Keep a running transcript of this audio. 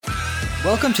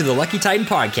Welcome to the Lucky Titan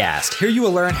Podcast. Here you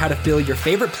will learn how to fill your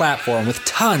favorite platform with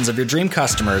tons of your dream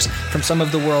customers from some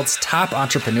of the world's top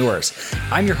entrepreneurs.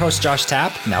 I'm your host, Josh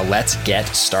Tapp. Now let's get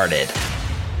started.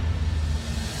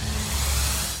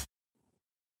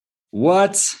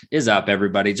 What is up,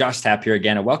 everybody? Josh Tapp here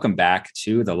again, and welcome back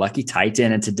to the Lucky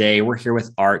Titan. And today we're here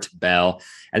with Art Bell.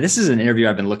 And this is an interview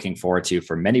I've been looking forward to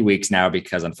for many weeks now,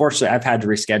 because unfortunately I've had to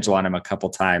reschedule on him a couple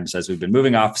times as we've been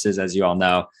moving offices, as you all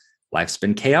know. Life's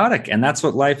been chaotic, and that's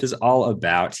what life is all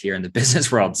about here in the business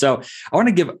world. So I want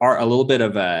to give Art a little bit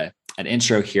of an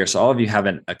intro here, so all of you have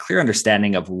a clear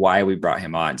understanding of why we brought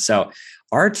him on. So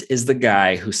Art is the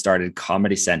guy who started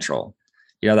Comedy Central.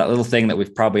 You know, that little thing that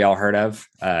we've probably all heard of,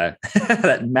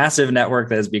 that massive network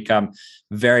that has become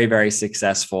very, very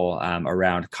successful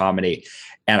around comedy.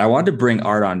 And I wanted to bring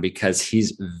Art on because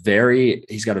he's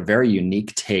got a very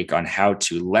unique take on how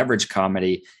to leverage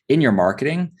comedy in your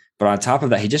marketing. But on top of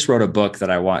that, he just wrote a book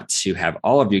that I want to have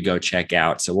all of you go check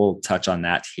out. So we'll touch on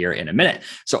that here in a minute.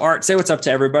 So Art, say what's up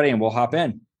to everybody and we'll hop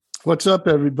in. What's up,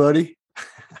 everybody?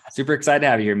 Super excited to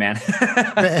have you here, man.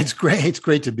 It's great. It's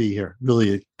great to be here.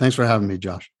 Really. Thanks for having me,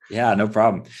 Josh. Yeah, no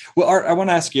problem. Well, Art, I want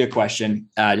to ask you a question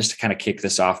just to kind of kick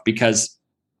this off, because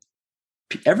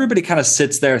everybody kind of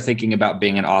sits there thinking about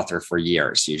being an author for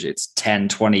years. Usually it's 10,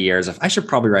 20 years of, I should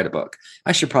probably write a book.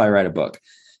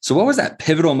 So what was that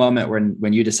pivotal moment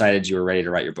when you decided you were ready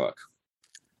to write your book?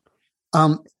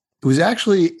 It was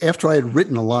actually after I had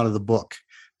written a lot of the book,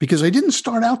 because I didn't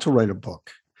start out to write a book.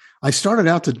 I started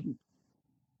out to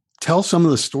tell some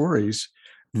of the stories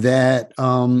that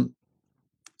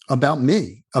about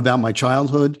me, about my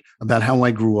childhood, about how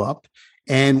I grew up.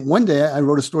 And one day I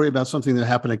wrote a story about something that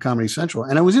happened at Comedy Central.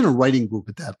 And I was in a writing group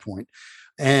at that point.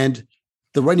 And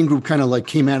the writing group kind of like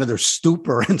came out of their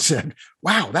stupor and said,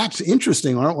 wow, that's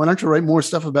interesting. Why don't you write more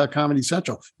stuff about Comedy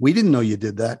Central? We didn't know you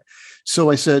did that. So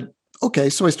I said, okay.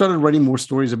 So I started writing more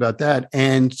stories about that.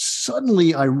 And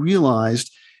suddenly I realized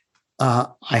I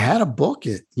had a book,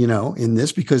 in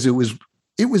this, because it was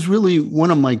really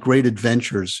one of my great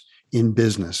adventures in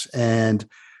business. And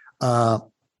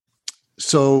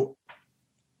so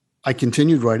I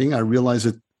continued writing. I realized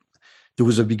that there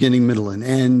was a beginning, middle, and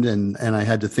end, and I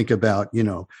had to think about,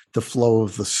 the flow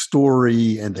of the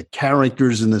story and the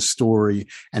characters in the story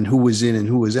and who was in and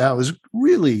who was out. It was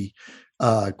really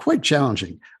quite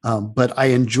challenging, but I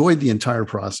enjoyed the entire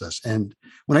process. And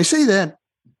when I say that,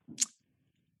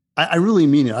 I really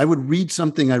mean it. I would read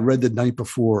something I read the night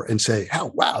before and say,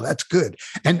 oh, wow, that's good.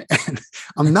 And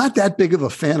I'm not that big of a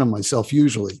fan of myself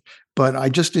usually, but I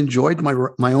just enjoyed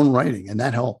my own writing, and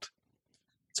that helped.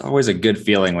 It's always a good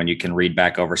feeling when you can read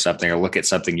back over something or look at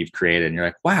something you've created and you're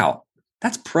like, wow,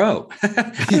 that's pro.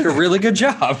 I did a really good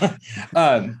job.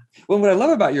 Well, what I love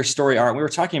about your story, Art, we were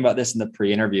talking about this in the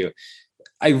pre-interview,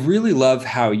 I really love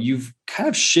how you've kind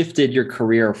of shifted your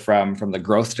career from the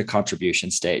growth to contribution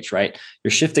stage, right?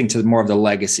 You're shifting to more of the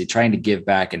legacy, trying to give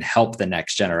back and help the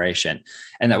next generation.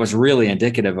 And that was really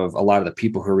indicative of a lot of the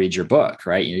people who read your book,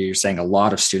 right? You're saying a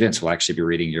lot of students will actually be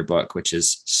reading your book, which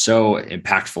is so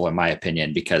impactful in my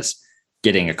opinion, because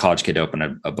getting a college kid to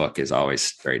open a book is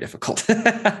always very difficult.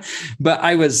 But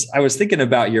I was thinking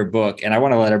about your book, and I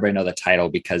want to let everybody know the title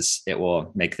because it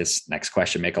will make this next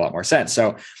question make a lot more sense.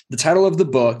 So the title of the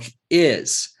book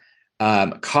is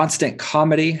Constant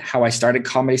Comedy: How I Started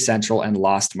Comedy Central and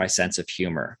Lost My Sense of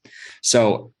Humor.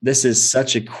 So this is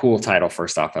such a cool title.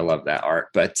 First off, I love that, Art.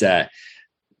 But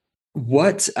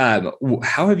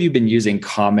how have you been using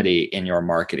comedy in your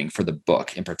marketing for the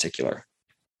book in particular?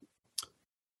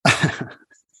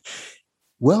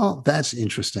 Well, that's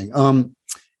interesting.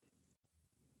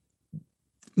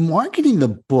 Marketing the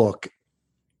book,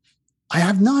 I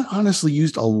have not honestly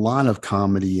used a lot of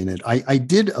comedy in it. I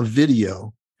did a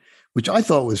video, which I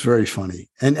thought was very funny.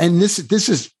 And this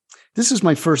is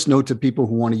my first note to people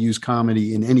who want to use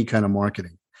comedy in any kind of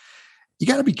marketing. You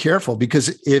got to be careful,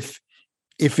 because if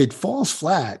it falls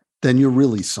flat, then you're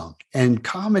really sunk. And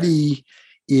comedy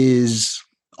is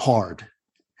hard,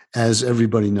 as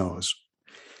everybody knows.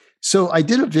 So I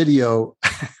did a video,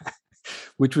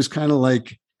 which was kind of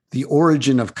like the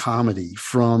origin of comedy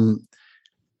from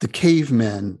the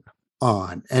cavemen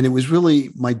on. And it was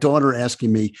really my daughter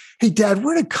asking me, hey, Dad,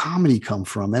 where did comedy come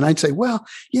from? And I'd say, well,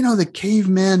 the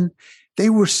cavemen,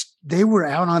 they were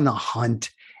out on the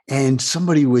hunt, and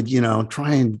somebody would,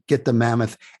 try and get the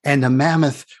mammoth, and the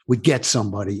mammoth would get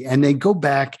somebody, and they'd go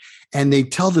back and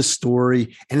they'd tell the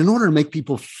story. And in order to make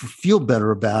people feel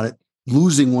better about it,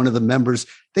 losing one of the members,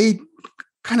 they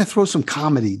kind of throw some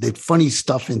comedy, funny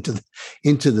stuff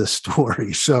into the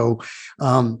story. So,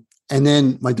 And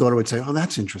then my daughter would say, "Oh,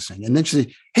 that's interesting." And then she'd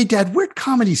say, "Hey, Dad, where'd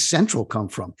Comedy Central come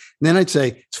from?" And then I'd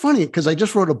say, "It's funny because I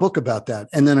just wrote a book about that."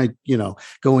 And then I,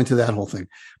 go into that whole thing.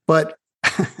 But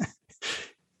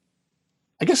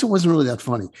I guess it wasn't really that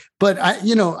funny. But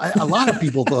a lot of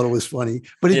people thought it was funny,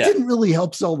 but it didn't really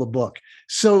help sell the book.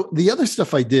 So the other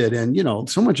stuff I did, and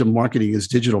so much of marketing is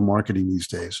digital marketing these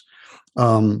days,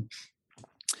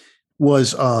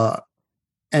 was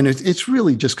and it's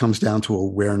really just comes down to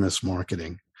awareness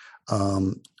marketing.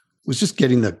 Was just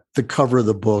getting the cover of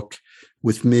the book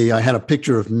with me. I had a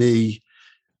picture of me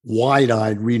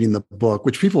wide-eyed reading the book,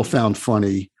 which people found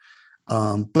funny.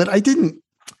 But I didn't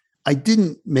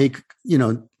make,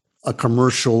 a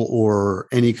commercial or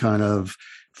any kind of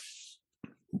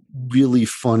really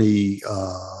funny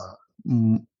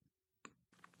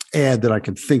ad that I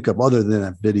could think of other than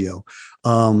that video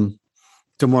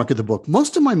to market the book.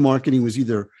 Most of my marketing was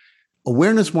either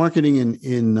awareness marketing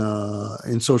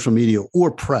in social media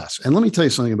or press. And let me tell you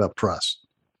something about press.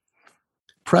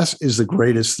 Press is the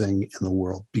greatest thing in the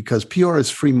world because PR is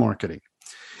free marketing.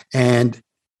 And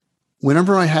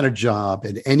whenever I had a job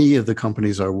at any of the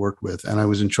companies I worked with and I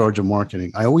was in charge of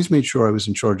marketing, I always made sure I was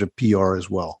in charge of PR as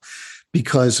well,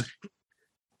 because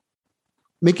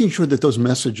making sure that those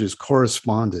messages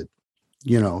corresponded.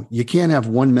 You can't have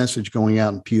one message going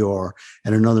out in PR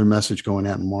and another message going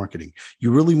out in marketing.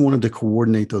 You really wanted to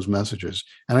coordinate those messages.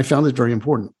 And I found it very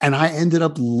important. And I ended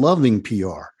up loving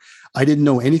PR. I didn't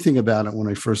know anything about it when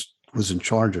I first was in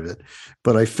charge of it,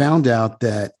 but I found out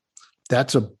that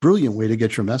that's a brilliant way to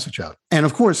get your message out. And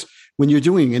of course, when you're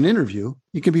doing an interview,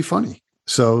 you can be funny.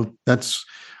 So that's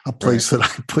a place that I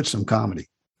put some comedy.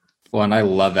 Well, and I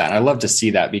love that. I love to see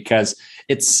that because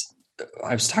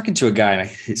I was talking to a guy and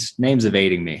his name's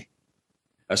evading me. It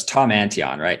was Tom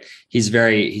Antion, right? He's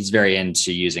very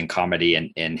into using comedy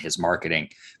in his marketing,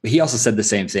 but he also said the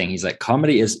same thing. He's like,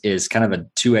 comedy is kind of a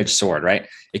two-edged sword, right?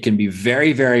 It can be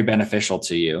very, very beneficial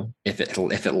to you if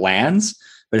it lands,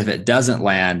 but if it doesn't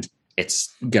land,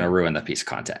 it's going to ruin the piece of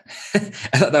content. I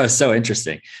thought that was so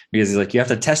interesting because he's like, you have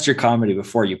to test your comedy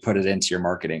before you put it into your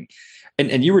marketing.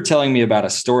 And you were telling me about a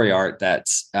story, Art, that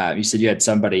you said you had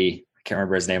somebody, I can't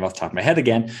remember his name off the top of my head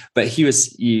again, but you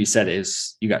said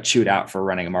you got chewed out for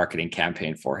running a marketing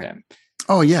campaign for him.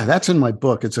 Oh yeah. That's in my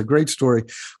book. It's a great story.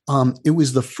 It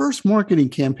was the first marketing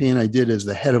campaign I did as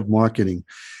the head of marketing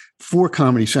for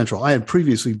Comedy Central. I had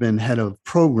previously been head of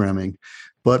programming,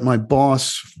 but my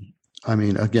boss,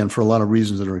 again, for a lot of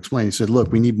reasons that are explained, he said,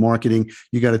 look, we need marketing.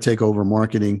 You got to take over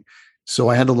marketing. So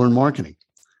I had to learn marketing.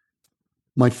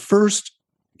 My first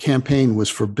campaign was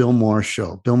for Bill Maher's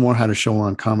show. Bill Maher had a show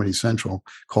on Comedy Central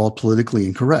called Politically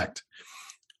Incorrect.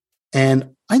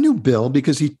 And I knew Bill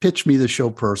because he pitched me the show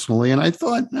personally. And I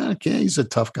thought, okay, he's a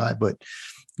tough guy, but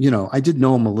I did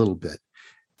know him a little bit.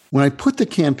 When I put the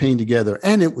campaign together,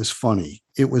 and it was funny.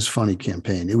 It was a funny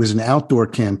campaign. It was an outdoor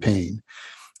campaign.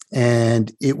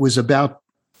 And it was about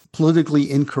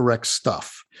politically incorrect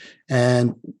stuff.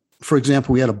 And for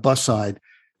example, we had a bus side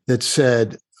that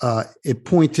said, it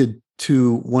pointed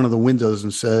to one of the windows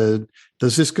and said,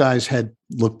 does this guy's head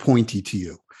look pointy to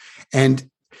you? And,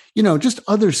 just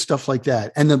other stuff like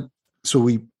that. And so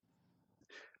we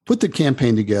put the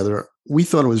campaign together. We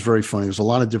thought it was very funny. There's a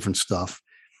lot of different stuff.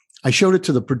 I showed it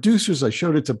to the producers. I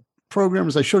showed it to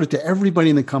programmers. I showed it to everybody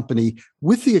in the company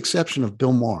with the exception of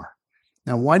Bill Maher.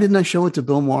 Now, why didn't I show it to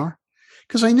Bill Maher?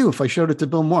 Because I knew if I showed it to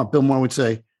Bill Maher would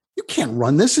say, you can't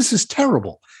run this. This is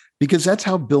terrible. Because that's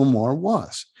how Bill Maher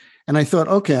was. And I thought,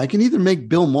 okay, I can either make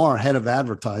Bill Maher head of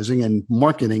advertising and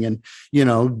marketing and,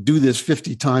 do this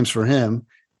 50 times for him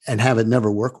and have it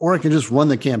never work, or I can just run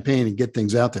the campaign and get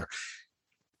things out there.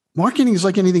 Marketing is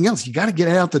like anything else. You got to get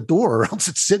it out the door or else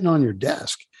it's sitting on your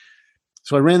desk.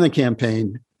 So I ran the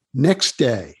campaign. Next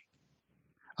day,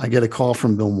 I get a call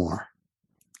from Bill Maher.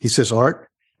 He says, Art,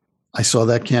 I saw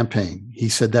that campaign. He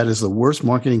said, that is the worst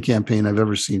marketing campaign I've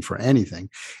ever seen for anything.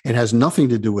 It has nothing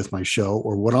to do with my show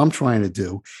or what I'm trying to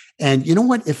do. And you know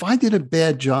what? If I did a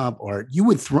bad job, Art, you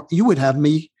would have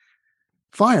me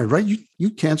fired, right?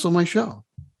 You'd cancel my show.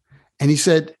 And he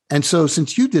said, and so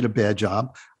since you did a bad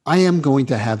job, I am going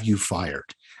to have you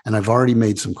fired. And I've already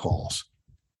made some calls.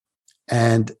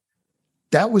 And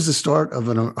that was the start of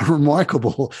a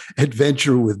remarkable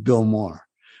adventure with Bill Maher.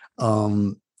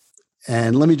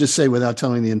 And let me just say, without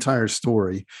telling the entire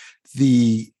story,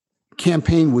 the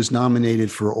campaign was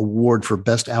nominated for award for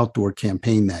Best Outdoor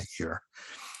Campaign that year.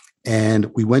 And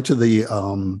we went to the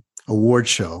award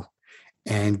show.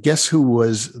 And guess who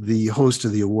was the host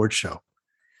of the award show?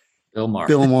 Bill Maher.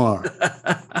 Bill Maher.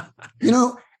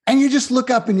 And you just look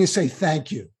up and you say,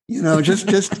 thank you.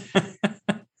 Just.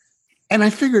 And I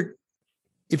figured,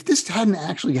 if this hadn't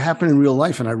actually happened in real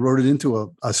life and I wrote it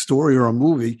into a story or a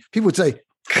movie, people would say,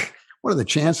 what are the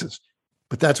chances?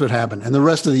 But that's what happened. And the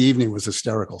rest of the evening was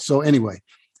hysterical. So anyway,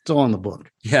 it's all in the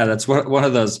book. Yeah, that's one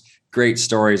of those great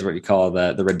stories, what you call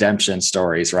the redemption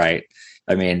stories, right?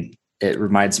 I mean, it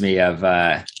reminds me of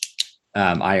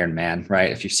Iron Man,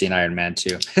 right? If you've seen Iron Man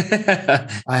 2.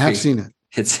 I have seen it.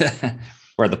 It's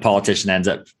where the politician ends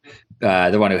up,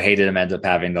 the one who hated him ends up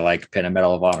having to like pin a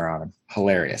Medal of Honor on him.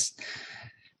 Hilarious.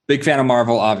 Big fan of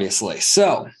Marvel, obviously.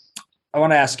 So I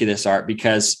want to ask you this, Art,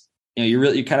 because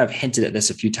you kind of hinted at this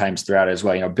a few times throughout as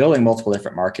well. Building multiple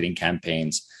different marketing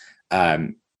campaigns,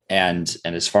 and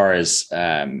as far as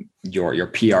your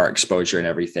PR exposure and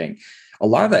everything, a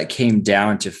lot of that came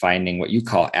down to finding what you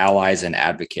call allies and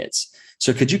advocates.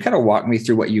 So could you kind of walk me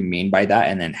through what you mean by that,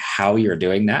 and then how you're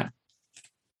doing that?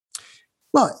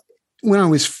 Well, when I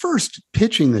was first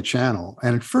pitching the channel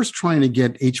and first trying to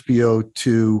get HBO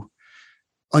to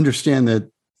understand that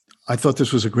I thought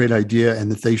this was a great idea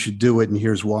and that they should do it, and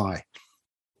here's why,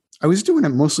 I was doing it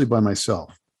mostly by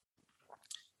myself.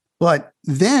 But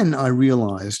then I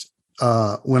realized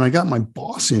when I got my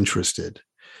boss interested,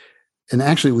 and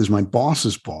actually it was my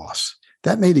boss's boss,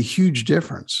 that made a huge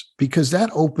difference because that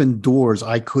opened doors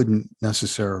I couldn't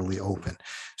necessarily open.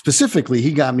 Specifically,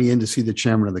 he got me in to see the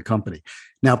chairman of the company.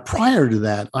 Now, prior to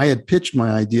that, I had pitched my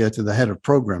idea to the head of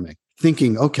programming,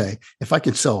 thinking, okay, if I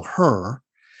could sell her,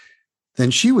 then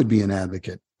she would be an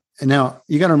advocate. And now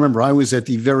you got to remember, I was at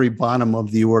the very bottom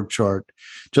of the org chart,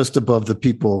 just above the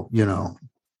people,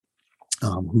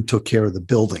 who took care of the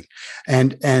building.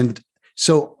 And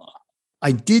so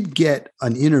I did get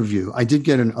an interview. I did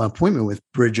get an appointment with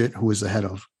Bridget, who was the head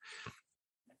of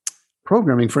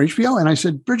programming for HBO. And I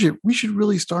said, Bridget, we should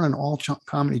really start an all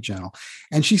comedy channel.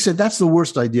 And she said, that's the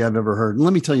worst idea I've ever heard. And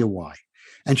let me tell you why.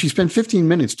 And she spent 15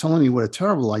 minutes telling me what a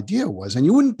terrible idea it was. And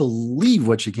you wouldn't believe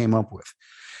what she came up with.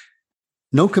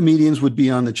 No comedians would be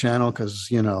on the channel because,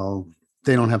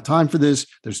 they don't have time for this.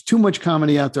 There's too much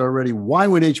comedy out there already. Why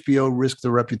would HBO risk their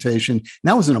reputation? And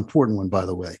that was an important one, by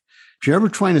the way. If you're ever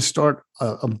trying to start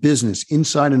a business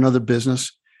inside another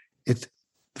business, the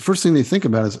first thing they think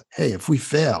about is, hey, if we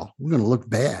fail, we're going to look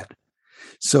bad.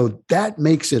 So that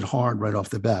makes it hard right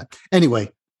off the bat.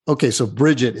 Anyway, okay, so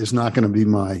Bridget is not going to be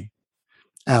my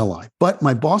ally. But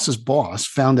my boss's boss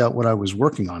found out what I was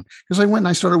working on because I went and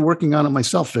I started working on it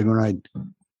myself, figuring I'd,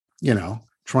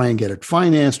 try and get it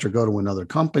financed or go to another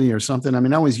company or something. I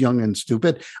mean, I was young and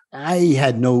stupid. I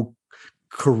had no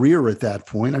career at that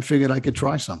point. I figured I could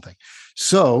try something.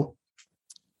 So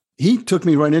he took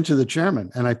me right into the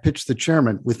chairman, and I pitched the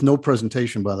chairman with no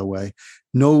presentation, by the way,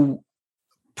 no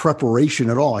preparation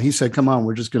at all. He said, come on,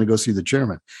 we're just going to go see the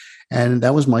chairman. And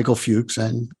that was Michael Fuchs.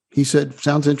 And he said,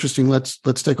 sounds interesting. Let's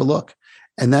take a look.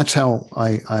 And that's how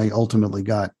I ultimately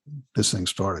got this thing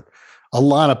started. A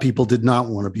lot of people did not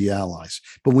want to be allies,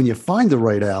 but when you find the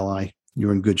right ally,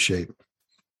 you're in good shape.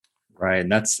 Right. And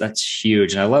that's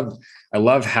huge. And I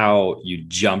love how you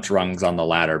jumped rungs on the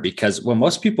ladder, because what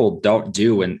most people don't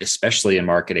do, and especially in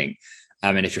marketing,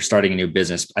 and if you're starting a new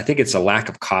business, I think it's a lack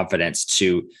of confidence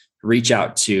to reach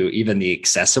out to even the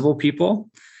accessible people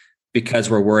because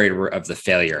we're worried of the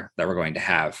failure that we're going to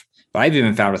have. But I've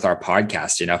even found with our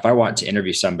podcast, if I want to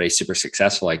interview somebody super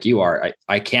successful like you are,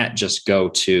 I can't just go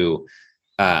to,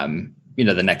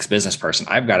 the next business person.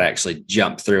 I've got to actually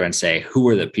jump through and say, who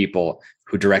are the people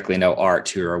who directly know art,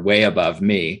 who are way above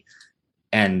me?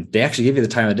 And they actually give you the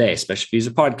time of day, especially if you use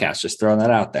a podcast, just throwing that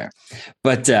out there.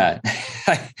 But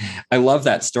I love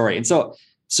that story. And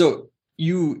so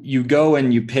you go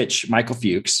and you pitch Michael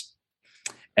Fuchs,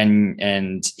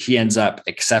 and he ends up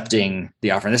accepting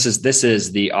the offer. And this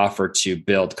is the offer to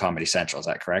build Comedy Central. Is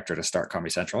that correct? Or to start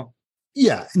Comedy Central?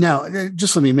 Yeah. Now,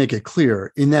 just let me make it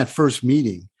clear. In that first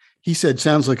meeting, he said,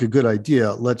 sounds like a good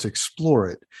idea. Let's explore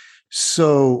it.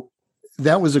 So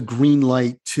that was a green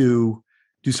light to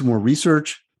do some more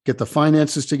research, get the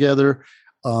finances together,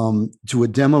 do a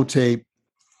demo tape,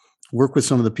 work with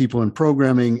some of the people in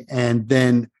programming, and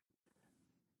then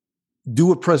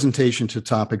do a presentation to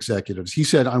top executives. He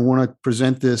said, I want to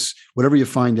present this, whatever you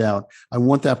find out, I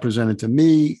want that presented to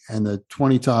me and the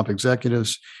 20 top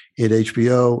executives at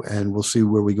HBO, and we'll see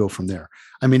where we go from there.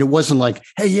 I mean, it wasn't like,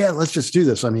 hey, yeah, let's just do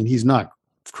this. I mean, he's not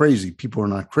crazy. People are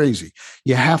not crazy.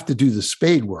 You have to do the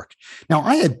spade work. Now,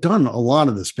 I had done a lot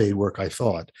of the spade work, I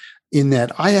thought, in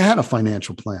that I had a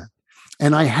financial plan.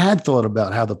 And I had thought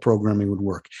about how the programming would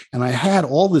work. And I had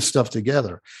all this stuff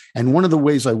together. And one of the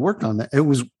ways I worked on that,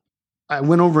 I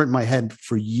went over it in my head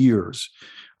for years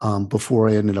before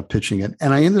I ended up pitching it.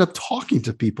 And I ended up talking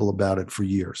to people about it for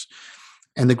years.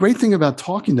 And the great thing about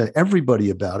talking to everybody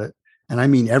about it, and I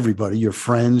mean everybody, your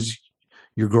friends,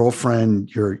 your girlfriend,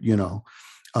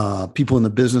 people in the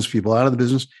business, people out of the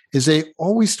business, is they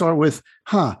always start with,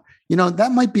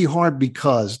 that might be hard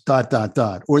because ...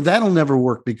 or that'll never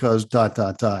work because ...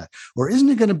 or isn't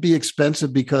it going to be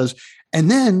expensive because, and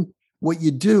then what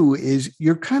you do is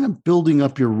you're kind of building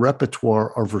up your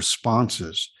repertoire of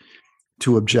responses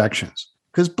to objections.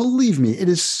 Because believe me, it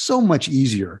is so much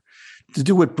easier to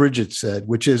do what Bridget said,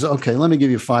 which is, okay, let me give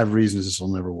you 5 reasons this will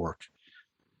never work.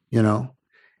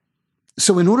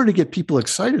 So in order to get people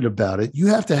excited about it, you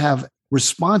have to have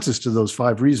responses to those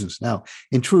 5 reasons. Now,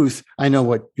 in truth, I know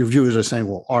what your viewers are saying.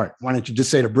 Well, Art, why don't you just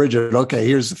say to Bridget, okay,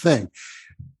 here's the thing.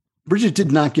 Bridget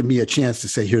did not give me a chance to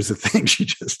say, here's the thing. She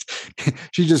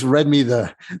just read me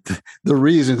the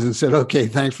reasons and said, okay,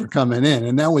 thanks for coming in.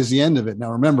 And that was the end of it.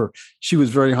 Now, remember, she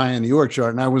was very high in the org chart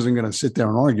and I wasn't going to sit there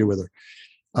and argue with her.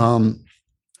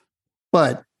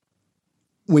 But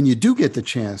when you do get the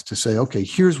chance to say, okay,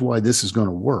 here's why this is going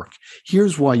to work.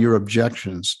 Here's why your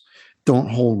objections don't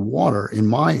hold water in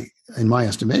my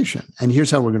estimation. And here's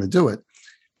how we're going to do it.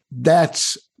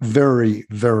 That's very,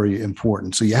 very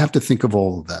important. So you have to think of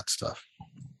all of that stuff.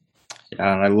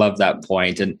 Yeah, and I love that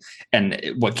point.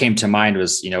 And what came to mind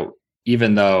was,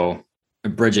 even though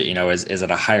Bridget, is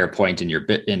at a higher point in your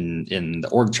bit in the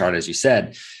org chart, as you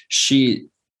said,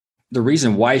 the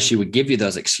reason why she would give you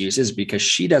those excuses because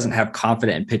she doesn't have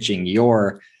confidence in pitching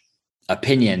your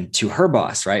opinion to her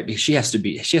boss, right? Because she has to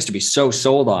be so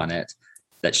sold on it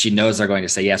that she knows they're going to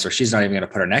say yes, or she's not even going to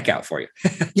put her neck out for you.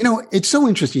 It's so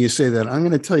interesting you say that. I'm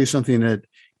going to tell you something that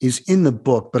is in the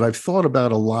book, but I've thought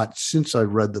about a lot since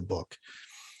I've read the book,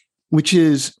 which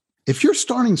is if you're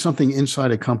starting something inside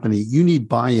a company, you need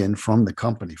buy-in from the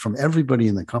company, from everybody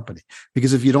in the company,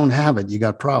 because if you don't have it, you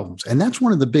got problems. And that's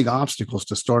one of the big obstacles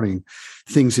to starting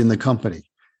things in the company.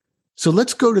 So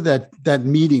let's go to that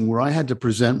meeting where I had to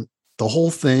present the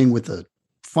whole thing with the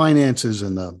finances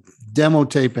and the demo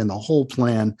tape and the whole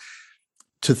plan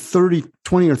to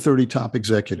 20 or 30 top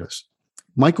executives.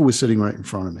 Michael was sitting right in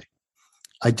front of me.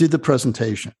 I did the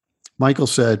presentation. Michael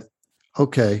said,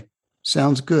 okay,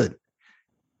 sounds good.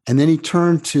 And then he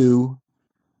turned to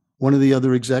one of the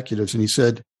other executives and he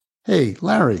said, hey,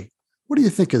 Larry, what do you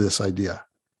think of this idea?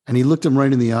 And he looked him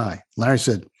right in the eye. Larry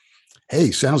said,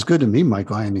 hey, sounds good to me,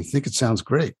 Michael. I think it sounds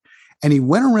great. And he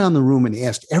went around the room and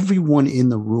asked everyone in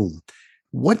the room,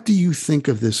 what do you think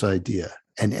of this idea?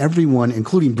 And everyone,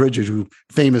 including Bridget, who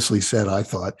famously said, I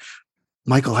thought,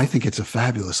 Michael, I think it's a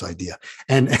fabulous idea.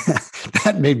 And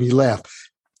that made me laugh.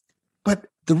 But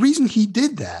the reason he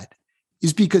did that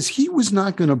is because he was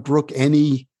not going to brook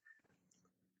any,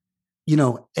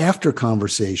 after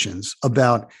conversations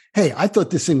about, hey, I thought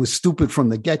this thing was stupid from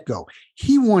the get-go.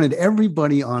 He wanted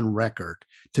everybody on record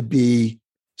to be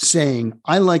saying,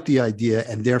 I like the idea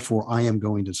and therefore I am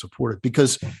going to support it,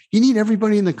 because you need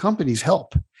everybody in the company's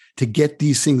help to get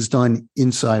these things done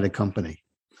inside a company.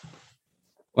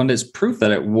 Well, and it's proof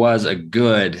that it was a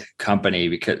good company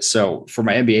because for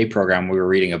my MBA program, we were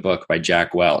reading a book by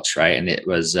Jack Welch, right? And it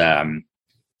was,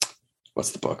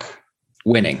 what's the book?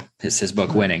 Winning. His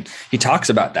book, Winning. He talks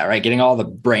about that, right? Getting all the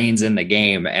brains in the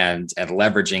game and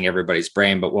leveraging everybody's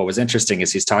brain. But what was interesting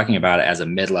is he's talking about it as a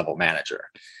mid-level manager,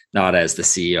 not as the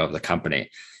CEO of the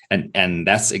company. And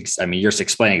that's, you're just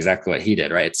explaining exactly what he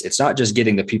did, right? It's not just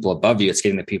getting the people above you, it's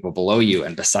getting the people below you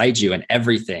and beside you and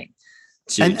everything.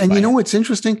 And you know what's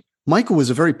interesting? Michael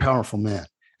was a very powerful man.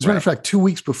 As a matter of fact, 2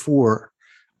 weeks before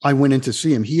I went in to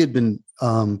see him, he had been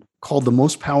called the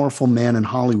most powerful man in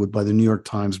Hollywood by the New York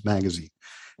Times Magazine.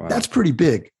 Wow. That's pretty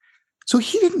big. So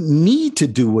he didn't need to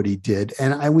do what he did.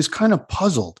 And I was kind of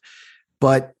puzzled,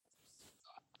 but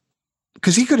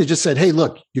because he could have just said, hey,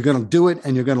 look, you're going to do it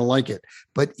and you're going to like it.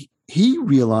 But he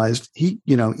realized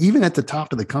even at the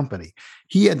top of the company,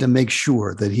 he had to make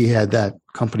sure that he had that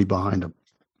company behind him.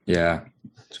 Yeah.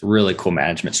 It's a really cool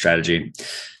management strategy.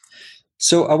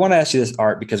 So I want to ask you this,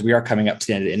 Art, because we are coming up to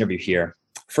the end of the interview here.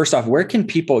 First off, where can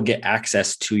people get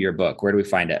access to your book? Where do we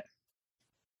find it?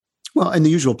 Well, in the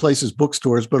usual places,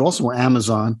 bookstores, but also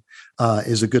Amazon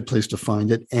is a good place to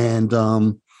find it. And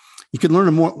you can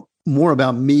learn more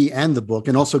about me and the book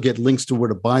and also get links to where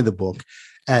to buy the book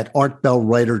at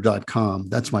artbellwriter.com.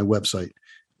 That's my website.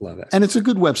 Love it. And it's a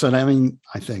good website.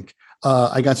 I think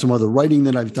I got some other writing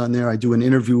that I've done there. I do an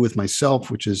interview with myself,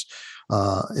 which is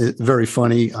very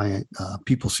funny.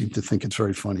 People seem to think it's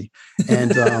very funny.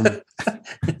 And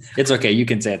it's okay. You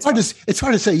can say it's funny. It's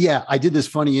hard to say, yeah, I did this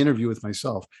funny interview with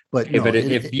myself. But hey, no, but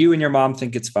if you and your mom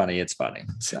think it's funny, it's funny.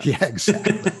 So. Yeah,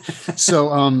 exactly.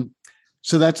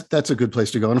 So that's a good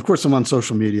place to go. And of course, I'm on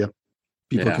social media.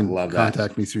 People can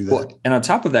contact me through that. Well, and on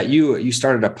top of that, you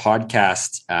started a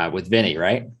podcast with Vinny,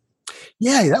 right?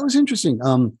 Yeah, that was interesting.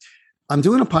 I'm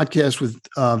doing a podcast with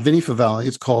Vinny Favale.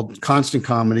 It's called Constant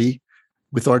Comedy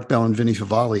with Art Bell and Vinny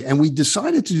Favale. And we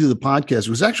decided to do the podcast. It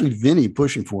was actually Vinny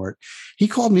pushing for it. He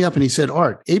called me up and he said,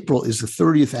 Art, April is the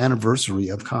 30th anniversary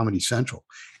of Comedy Central.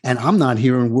 And I'm not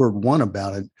hearing word one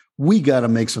about it. We got to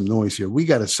make some noise here. We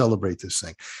got to celebrate this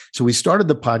thing. So we started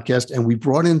the podcast and we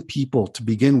brought in people to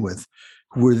begin with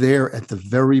who were there at the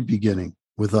very beginning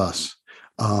with us.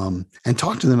 And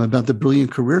talk to them about the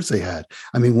brilliant careers they had.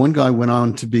 I mean, one guy went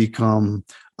on to become,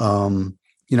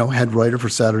 head writer for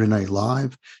Saturday Night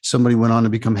Live. Somebody went on to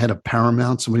become head of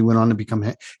Paramount. Somebody went on to become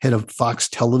head of Fox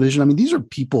Television. I mean, these are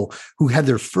people who had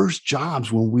their first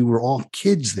jobs when we were all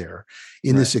kids there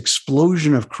in this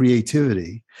explosion of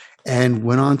creativity and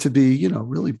went on to be,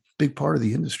 really big part of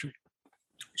the industry.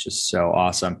 Which is so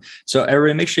awesome. So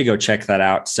everybody, make sure you go check that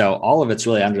out. So all of it's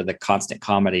really under the Constant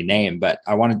Comedy name, but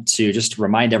I wanted to just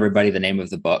remind everybody the name of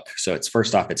the book. So it's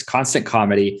first off, it's Constant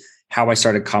Comedy, How I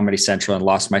Started Comedy Central and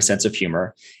Lost My Sense of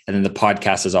Humor. And then the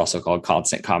podcast is also called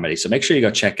Constant Comedy. So make sure you go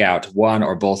check out one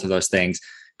or both of those things.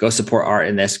 Go support Art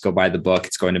in this, go buy the book.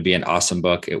 It's going to be an awesome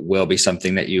book. It will be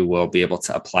something that you will be able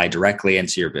to apply directly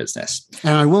into your business.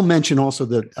 And I will mention also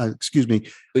that,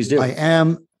 Please do. I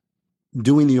am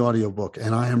doing the audiobook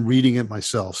and I am reading it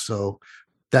myself. So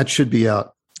that should be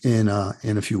out in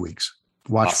a few weeks.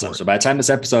 Watch for it. So by the time this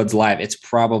episode's live, it's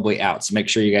probably out. So make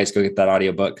sure you guys go get that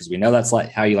audiobook because we know that's like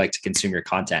how you like to consume your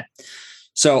content.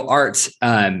 So Art,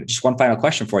 just one final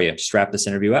question for you. Just wrap this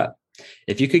interview up.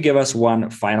 If you could give us one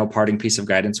final parting piece of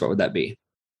guidance, what would that be?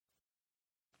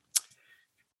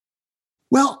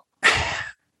 Well,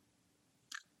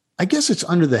 I guess it's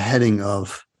under the heading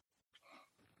of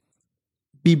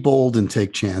be bold and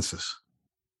take chances.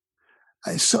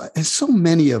 So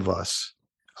many of us,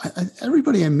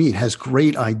 everybody I meet has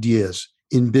great ideas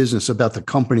in business about the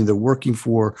company they're working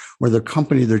for or the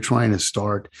company they're trying to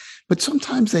start, but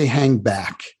sometimes they hang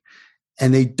back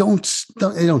and they don't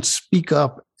speak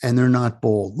up and they're not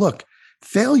bold. Look,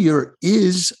 failure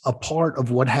is a part of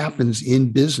what happens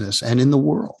in business and in the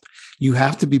world. You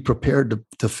have to be prepared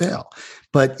to fail,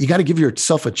 but you got to give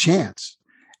yourself a chance.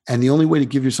 And the only way to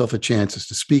give yourself a chance is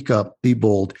to speak up, be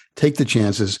bold, take the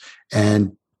chances,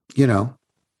 and,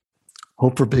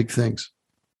 hope for big things.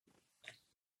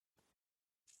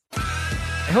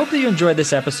 I hope that you enjoyed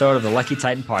this episode of the Lucky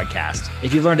Titan podcast.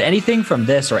 If you learned anything from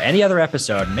this or any other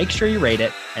episode, make sure you rate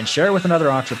it and share it with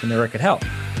another entrepreneur it could help.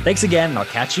 Thanks again, and I'll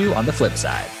catch you on the flip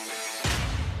side.